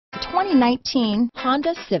2019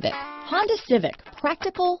 Honda Civic. Honda Civic,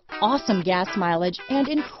 practical, awesome gas mileage, and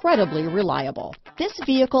incredibly reliable. This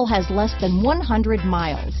vehicle has less than 100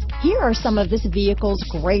 miles. Here are some of this vehicle's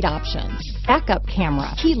great options: backup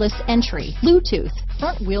camera, keyless entry, Bluetooth,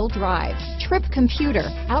 front-wheel drive, trip computer,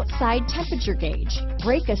 outside temperature gauge,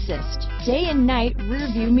 brake assist, day and night rear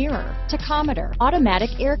view mirror, tachometer, automatic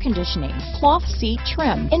air conditioning, cloth seat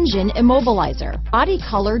trim, engine immobilizer, body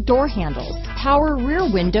color door handles, power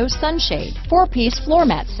rear window sunshade, 4-piece floor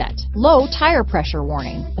mat set, low tire pressure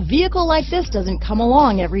warning. A vehicle like this doesn't come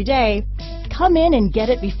along every day. Come in and get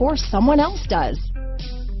it before someone else does.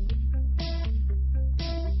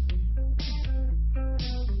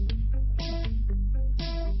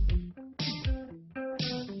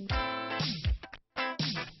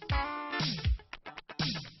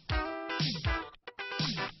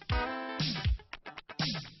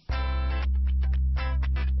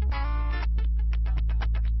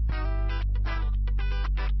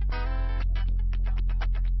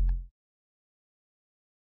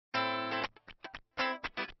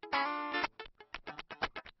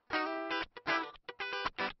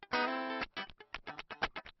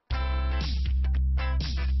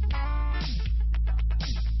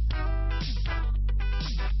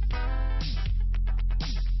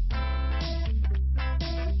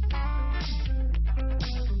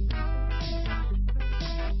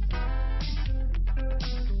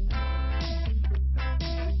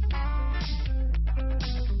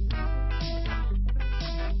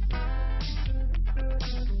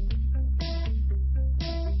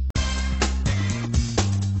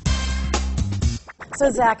 So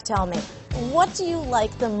Zach, tell me, what do you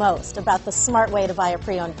like the most about the smart way to buy a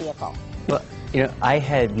pre-owned vehicle? Well, I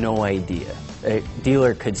had no idea a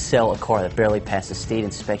dealer could sell a car that barely passed a state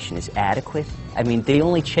inspection as adequate. I mean, they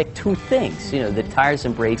only check 2 things. The tires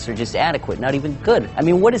and brakes are just adequate, not even good. I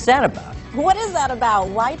mean, what is that about? What is that about?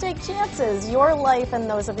 Why take chances? Your life and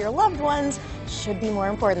those of your loved ones should be more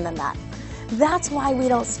important than that. That's why we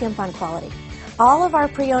don't skimp on quality. All of our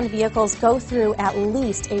pre-owned vehicles go through at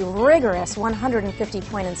least a rigorous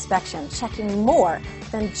 150-point inspection, checking more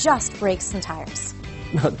than just brakes and tires.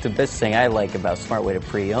 Well, the best thing I like about Smart Way to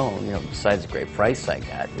Pre-Own, besides the great price I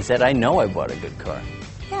got, is that I know I bought a good car.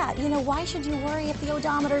 Yeah, why should you worry if the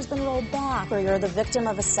odometer's been rolled back, or you're the victim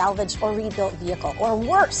of a salvaged or rebuilt vehicle, or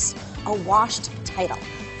worse, a washed title?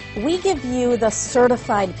 We give you the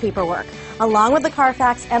certified paperwork, along with the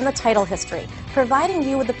Carfax and the title history, providing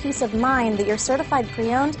you with the peace of mind that your certified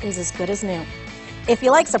pre-owned is as good as new. If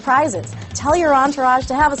you like surprises, tell your entourage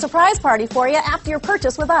to have a surprise party for you after your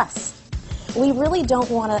purchase with us. We really don't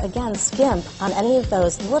want to, again, skimp on any of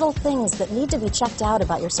those little things that need to be checked out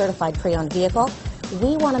about your certified pre-owned vehicle.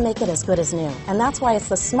 We want to make it as good as new, and that's why it's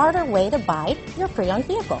the smarter way to buy your pre-owned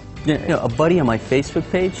vehicle. A buddy on my Facebook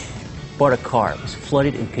page bought a car. It was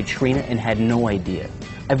flooded in Katrina and had no idea.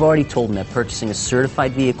 I've already told him that purchasing a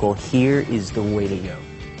certified vehicle here is the way to go.